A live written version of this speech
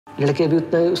लड़के भी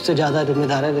उतने उससे ज़्यादा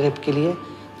जिम्मेदार है रेप के लिए,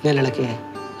 ने लड़के हैं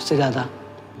उससे ज़्यादा.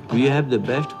 We have the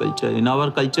best culture. In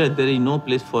our culture, there is no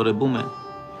place for a woman.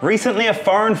 Recently, a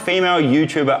foreign female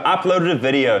YouTuber uploaded a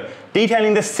video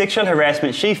detailing the sexual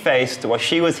harassment she faced while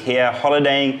she was here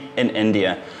holidaying in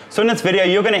India. So in this video,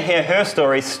 you're going to hear her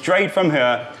story straight from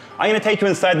her. I'm going to take you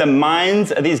inside the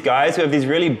minds of these guys who have these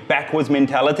really backwards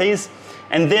mentalities.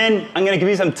 And then I'm going to give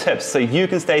you some tips so you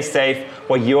can stay safe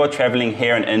while you're traveling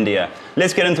here in India.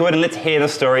 Let's get into it and let's hear the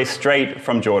story straight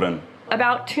from Jordan.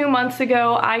 About 2 months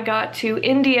ago, I got to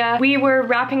India. We were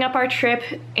wrapping up our trip,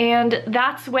 and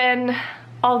that's when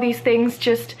all these things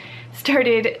just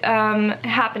started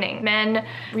happening. Men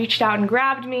reached out and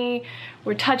grabbed me,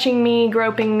 were touching me,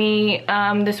 groping me.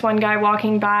 This one guy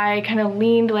walking by kind of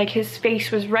leaned, like his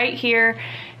face was right here,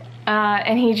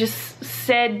 and he just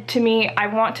said to me, "I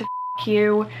want to f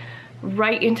you,"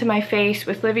 right into my face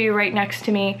with Livia right next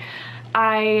to me.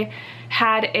 I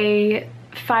had a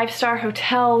 5-star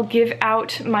hotel give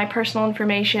out my personal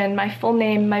information, my full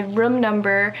name, my room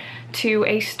number to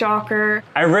a stalker.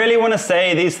 I really want to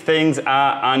say these things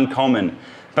are uncommon,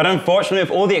 but unfortunately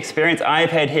with all the experience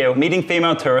I've had here meeting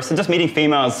female tourists and just meeting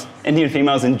females, Indian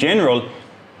females in general,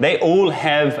 they all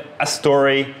have a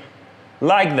story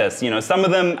like this. You know, some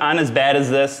of them aren't as bad as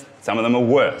this, some of them are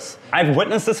worse. I've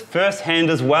witnessed this firsthand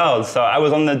as well. So I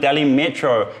was on the Delhi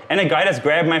metro and a guy just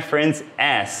grabbed my friend's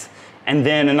ass. And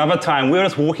then another time, we were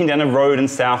just walking down a road in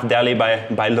South Delhi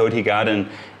by Lodi Garden,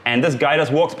 and this guy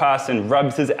just walks past and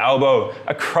rubs his elbow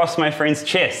across my friend's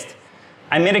chest.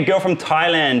 I met a girl from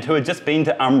Thailand who had just been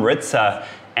to Amritsar,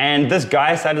 and this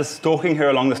guy started stalking her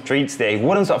along the streets there. He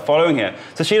wouldn't stop following her.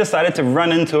 So she decided to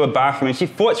run into a bathroom, and she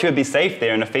thought she would be safe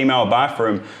there in a female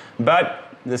bathroom.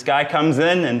 But this guy comes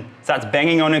in and starts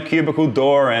banging on her cubicle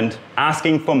door and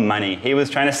asking for money. He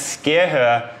was trying to scare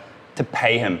her to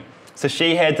pay him. So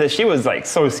she was like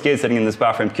so scared sitting in this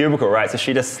bathroom cubicle, right? So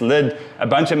she just slid a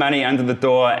bunch of money under the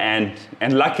door and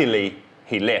luckily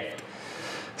he left.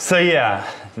 So yeah,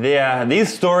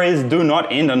 these stories do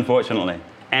not end, unfortunately.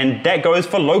 And that goes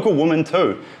for local women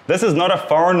too. This is not a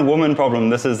foreign woman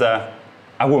problem. This is a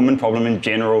woman problem in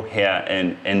general here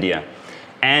in India.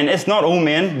 And it's not all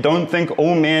men. Don't think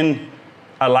all men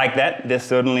are like that. They're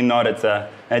certainly not.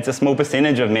 It's a small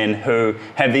percentage of men who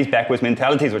have these backwards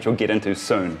mentalities, which we'll get into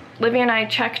soon. Livia and I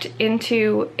checked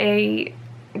into a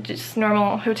just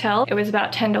normal hotel. It was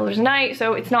about $10 a night,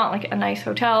 so it's not like a nice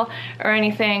hotel or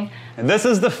anything. This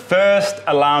is the first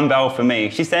alarm bell for me.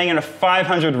 She's staying in a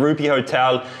 500 rupee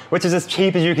hotel, which is as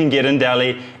cheap as you can get in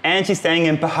Delhi, and she's staying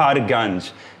in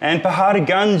Paharganj. And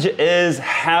Paharganj is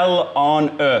hell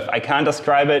on earth. I can't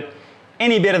describe it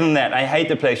any better than that. I hate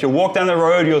the place. You'll walk down the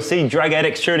road, you'll see drug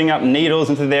addicts shooting up needles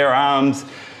into their arms.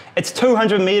 It's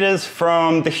 200 meters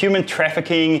from the human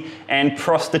trafficking and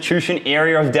prostitution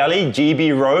area of Delhi,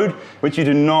 GB Road, which you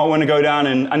do not want to go down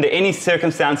in under any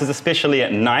circumstances, especially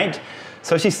at night.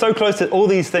 So she's so close to all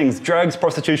these things, drugs,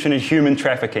 prostitution, and human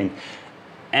trafficking.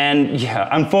 And yeah,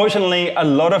 unfortunately, a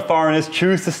lot of foreigners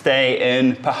choose to stay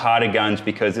in Paharganj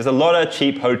because there's a lot of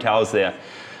cheap hotels there.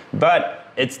 But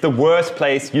it's the worst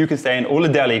place you can stay in all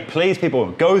of Delhi. Please,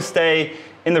 people, go stay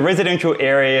in the residential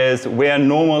areas where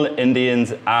normal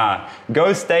Indians are.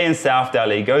 Go stay in South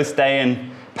Delhi. Go stay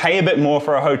and pay a bit more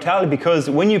for a hotel, because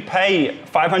when you pay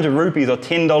 500 rupees or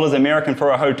 $10 American for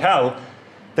a hotel,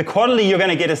 the quality you're going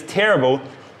to get is terrible.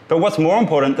 But what's more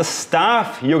important, the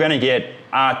staff you're going to get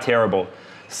are terrible.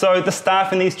 So the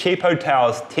staff in these cheap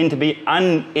hotels tend to be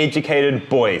uneducated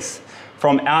boys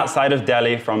from outside of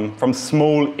Delhi, from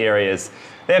small areas.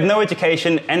 They have no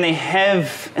education, and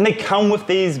they come with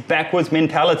these backwards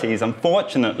mentalities,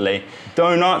 unfortunately.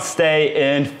 Do not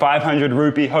stay in 500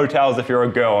 rupee hotels if you're a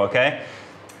girl, okay?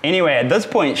 Anyway, at this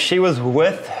point, she was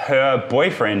with her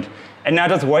boyfriend, and now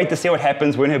just wait to see what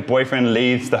happens when her boyfriend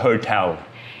leaves the hotel.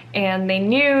 And they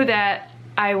knew that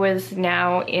I was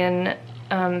now in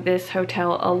this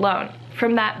hotel alone.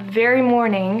 From that very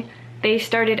morning, they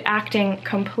started acting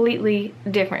completely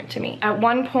different to me. At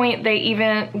one point,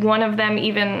 one of them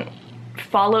even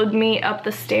followed me up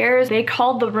the stairs. They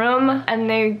called the room and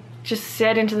they just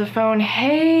said into the phone,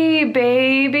 "Hey,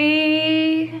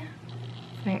 baby."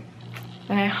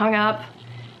 And I hung up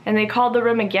and they called the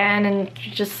room again and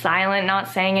just silent, not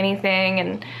saying anything.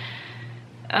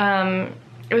 And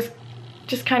it was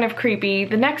just kind of creepy.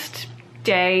 The next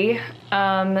day,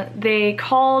 they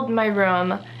called my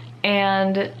room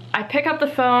and I pick up the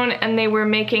phone and they were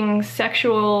making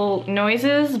sexual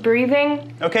noises,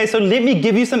 breathing. Okay, so let me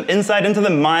give you some insight into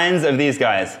the minds of these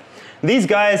guys. These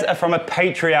guys are from a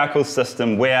patriarchal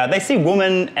system where they see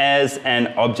women as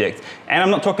an object. And I'm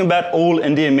not talking about all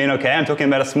Indian men, okay? I'm talking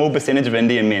about a small percentage of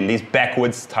Indian men, these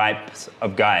backwards types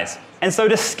of guys. And so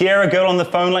to scare a girl on the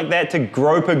phone like that, to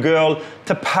grope a girl,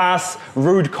 to pass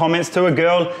rude comments to a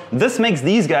girl, this makes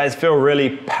these guys feel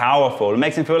really powerful. It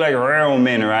makes them feel like real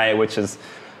men, right? Which is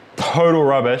total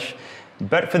rubbish.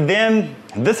 But for them,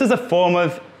 this is a form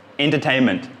of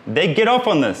entertainment. They get off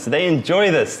on this, they enjoy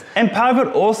this. And part of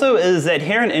it also is that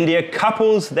here in India,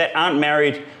 couples that aren't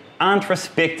married aren't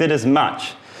respected as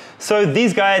much. So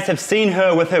these guys have seen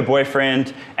her with her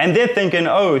boyfriend and they're thinking,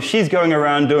 oh, she's going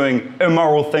around doing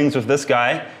immoral things with this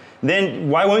guy, then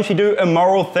why won't she do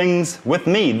immoral things with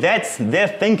me? That's their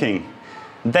thinking.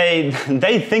 They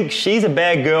think she's a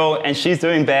bad girl and she's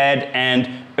doing bad and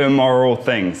immoral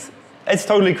things. It's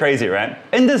totally crazy, right?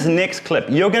 In this next clip,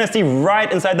 you're gonna see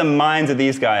right inside the minds of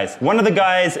these guys. One of the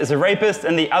guys is a rapist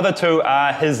and the other two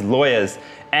are his lawyers.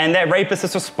 And that rapist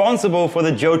is responsible for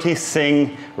the Jyoti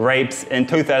Singh rapes in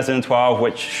 2012,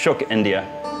 which shook India.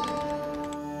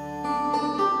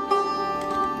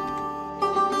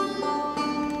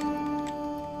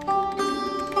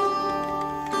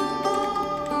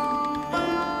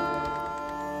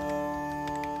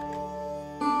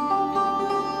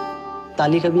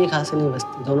 ताली कभी एक हाथ से नहीं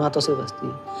बजती, दोनों हाथों से बजती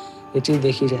है। ये चीज़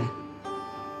देखी जाए।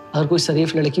 अगर कोई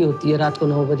शरीफ लड़की होती है रात को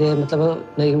 9 बजे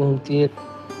मतलब नहीं घूमती है,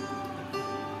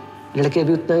 लड़के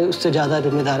भी उतने उससे ज़्यादा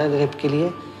जिम्मेदार है रेप के लिए,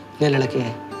 ये लड़के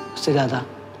हैं उससे ज़्यादा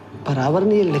बराबर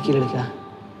नहीं है लड़की लड़का।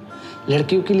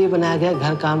 लड़कियों के लिए बनाया गया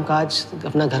घर काम काज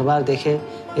अपना घर बार देखे,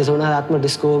 ये थोड़ा रात में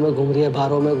डिस्को में घूम रही है,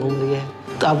 बारों में घूम रही है,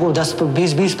 तो आपको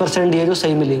 10-20% ये जो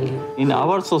सही मिलेंगी। In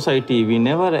our society, we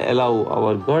never allow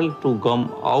our girl to come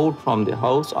out from the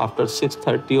house after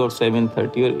 6:30 or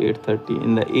 7:30 or 8:30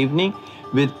 in the evening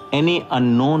with any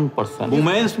unknown person.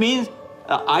 Women's means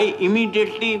I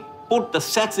immediately put the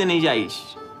sex in his eyes.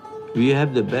 We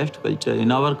have the best culture.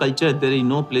 In our culture, there is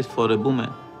no place for a woman.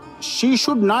 She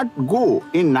should not go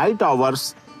in night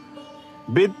hours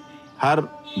with her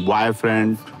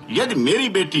boyfriend. यदि मेरी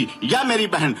बेटी या मेरी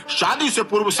बहन शादी से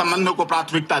पूर्व संबंधों को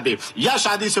प्राथमिकता दे या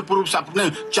शादी से पूर्व अपने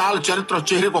चाल चरित्र और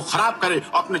चेहरे को खराब करे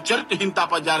और अपने चरित्रहीनता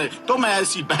पर जा रहे, तो मैं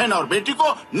ऐसी बहन और बेटी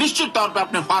को निश्चित तौर पर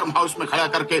अपने फार्म हाउस में खड़ा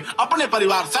करके अपने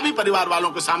परिवार सभी परिवार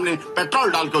वालों के सामने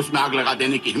पेट्रोल डाल के उसमें आग लगा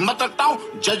देने की हिम्मत रखता हूँ,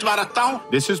 जज्बा रखता हूँ।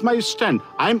 This is my stand.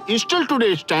 I am still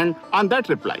today stand on that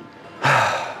reply.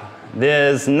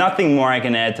 There's nothing more I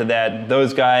can add to that.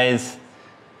 Those guys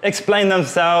explain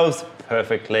themselves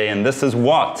perfectly, and this is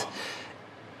what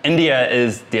India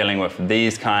is dealing with,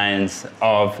 these kinds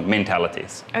of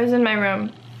mentalities. I was in my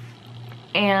room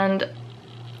and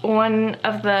one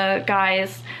of the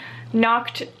guys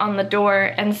knocked on the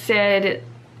door and said,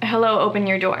 "Hello, open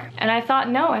your door." And I thought,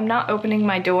 no, I'm not opening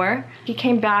my door. He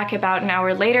came back about an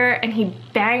hour later and he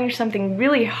banged something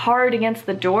really hard against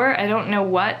the door. I don't know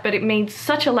what, but it made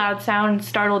such a loud sound,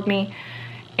 startled me.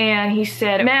 And he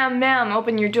said, ma'am,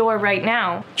 open your door right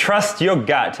now. Trust your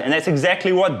gut, and that's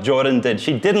exactly what Jordan did.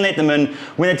 She didn't let them in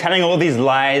when they're telling all these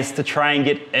lies to try and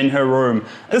get in her room.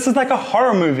 This is like a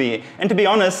horror movie, and to be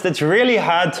honest, it's really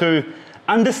hard to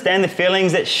understand the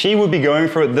feelings that she would be going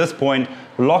through at this point,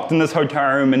 locked in this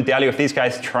hotel room in Delhi with these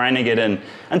guys trying to get in.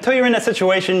 Until you're in that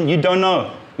situation, you don't know.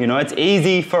 You know, it's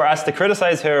easy for us to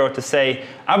criticize her or to say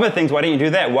other things. Why didn't you do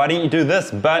that? Why didn't you do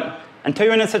this? But until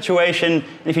you're in a situation,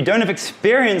 and if you don't have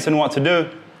experience in what to do,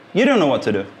 you don't know what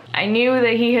to do. I knew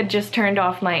that he had just turned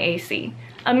off my AC.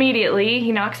 Immediately,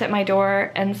 he knocks at my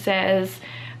door and says,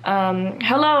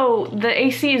 "Hello, the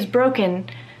AC is broken.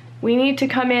 We need to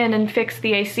come in and fix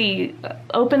the AC.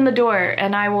 Open the door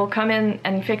and I will come in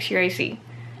and fix your AC."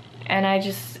 And I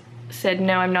just said,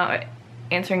 no, I'm not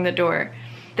answering the door.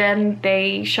 Then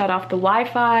they shut off the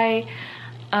Wi-Fi.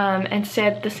 And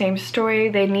said the same story.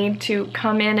 They need to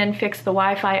come in and fix the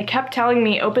Wi-Fi. They kept telling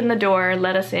me, open the door,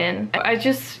 let us in. I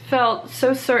just felt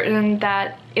so certain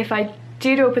that if I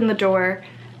did open the door,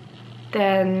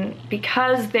 then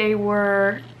because they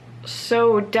were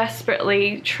so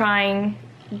desperately trying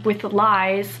with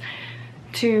lies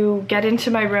to get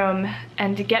into my room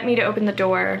and to get me to open the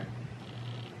door,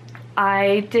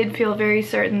 I did feel very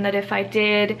certain that if I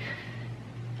did,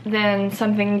 then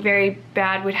something very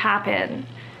bad would happen.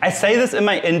 I say this in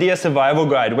my India survival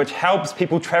guide, which helps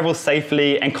people travel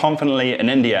safely and confidently in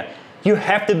India. You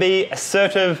have to be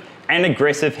assertive and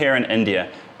aggressive here in India.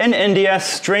 In India,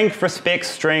 strength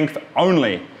respects strength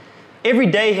only. Every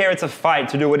day here it's a fight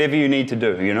to do whatever you need to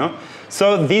do, you know?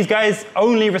 So these guys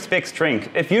only respect strength.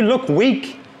 If you look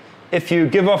weak, if you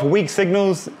give off weak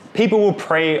signals, people will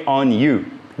prey on you.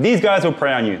 These guys will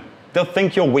prey on you. They'll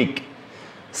think you're weak.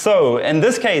 So in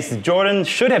this case, Jordan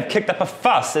should have kicked up a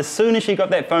fuss as soon as she got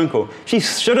that phone call. She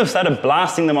should have started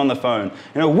blasting them on the phone.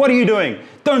 You know, what are you doing?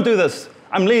 Don't do this.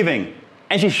 I'm leaving.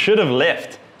 And she should have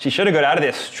left. She should have got out of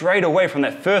there straight away from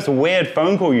that first weird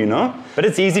phone call, you know? But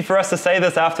it's easy for us to say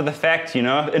this after the fact, you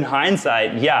know, in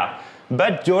hindsight, yeah.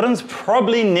 But Jordan's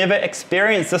probably never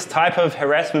experienced this type of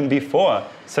harassment before.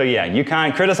 So yeah, you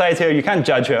can't criticize her, you can't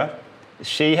judge her.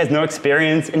 She has no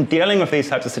experience in dealing with these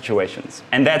types of situations.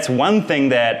 And that's one thing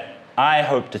that I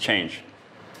hope to change.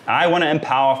 I want to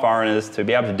empower foreigners to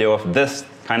be able to deal with this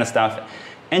kind of stuff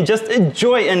and just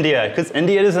enjoy India, because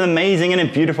India is an amazing and a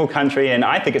beautiful country, and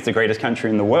I think it's the greatest country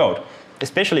in the world,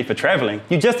 especially for traveling.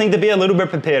 You just need to be a little bit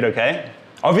prepared, okay?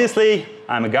 Obviously,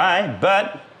 I'm a guy,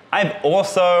 but I've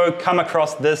also come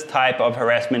across this type of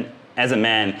harassment as a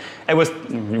man. It was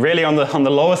really on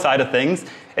the lower side of things.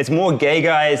 It's more gay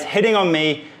guys hitting on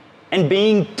me and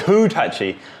being too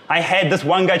touchy. I had this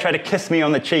one guy try to kiss me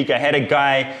on the cheek. I had a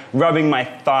guy rubbing my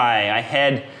thigh. I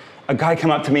had a guy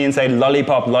come up to me and say,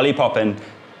 lollipop, lollipop, and,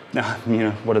 you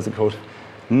know, what is it called?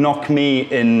 Knock me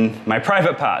in my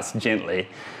private parts gently.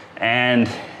 And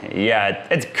yeah,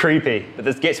 it's creepy, but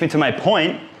this gets me to my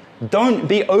point. Don't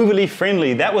be overly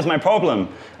friendly. That was my problem.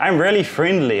 I'm really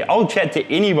friendly. I'll chat to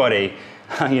anybody.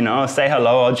 You know, I'll say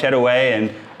hello, I'll chat away,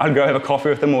 and I'll go have a coffee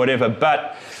with them or whatever.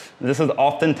 But this is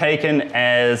often taken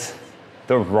as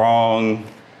the wrong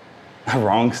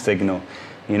signal.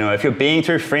 You know, if you're being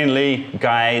too friendly,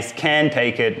 guys can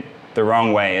take it the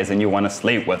wrong way, as in you want to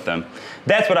sleep with them.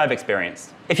 That's what I've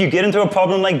experienced. If you get into a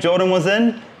problem like Jordan was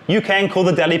in, you can call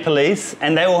the Delhi police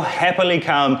and they will happily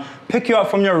come, pick you up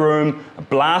from your room,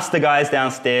 blast the guys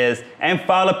downstairs, and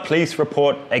file a police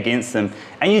report against them.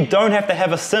 And you don't have to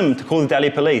have a SIM to call the Delhi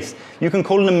police. You can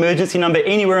call an emergency number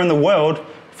anywhere in the world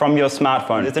from your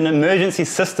smartphone. There's an emergency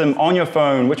system on your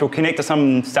phone which will connect to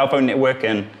some cell phone network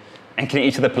and connect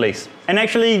you to the police. And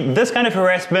actually, this kind of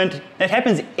harassment, it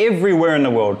happens everywhere in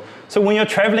the world. So when you're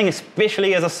traveling,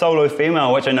 especially as a solo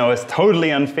female, which I know is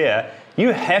totally unfair,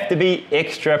 you have to be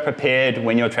extra prepared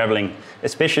when you're traveling,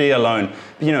 especially alone.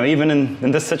 You know, even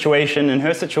in this situation, in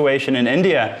her situation in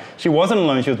India, she wasn't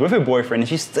alone, she was with her boyfriend, and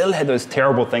she still had those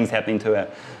terrible things happening to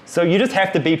her. So you just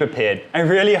have to be prepared. I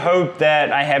really hope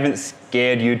that I haven't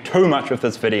scared you too much with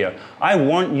this video. I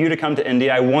want you to come to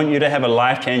India. I want you to have a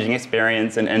life-changing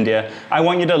experience in India. I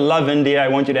want you to love India. I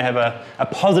want you to have a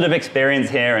positive experience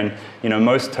here, and you know,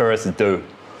 most tourists do.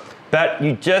 But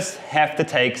you just have to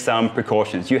take some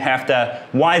precautions. You have to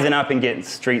wisen up and get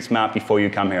street smart before you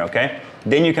come here, okay?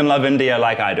 Then you can love India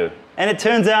like I do. And it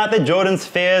turns out that Jordan's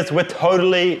fears were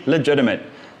totally legitimate.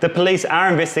 The police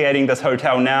are investigating this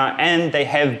hotel now, and they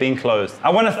have been closed. I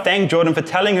want to thank Jordan for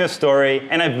telling her story,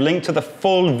 and I've linked to the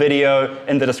full video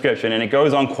in the description, and it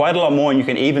goes on quite a lot more, and you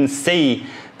can even see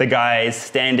the guys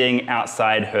standing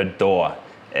outside her door.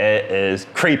 It is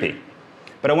creepy.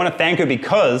 But I want to thank her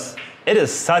because it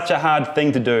is such a hard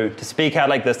thing to do, to speak out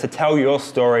like this, to tell your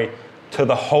story to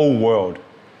the whole world.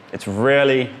 It's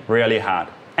really, really hard.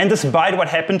 And despite what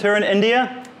happened to her in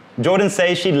India, Jordan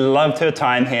says she loved her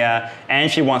time here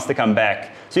and she wants to come back.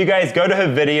 So you guys go to her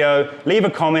video, leave a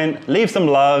comment, leave some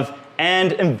love,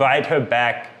 and invite her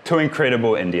back to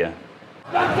incredible India.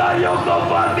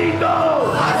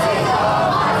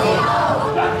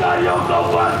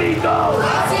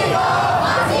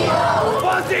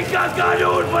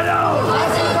 Kakanun mo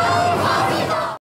na!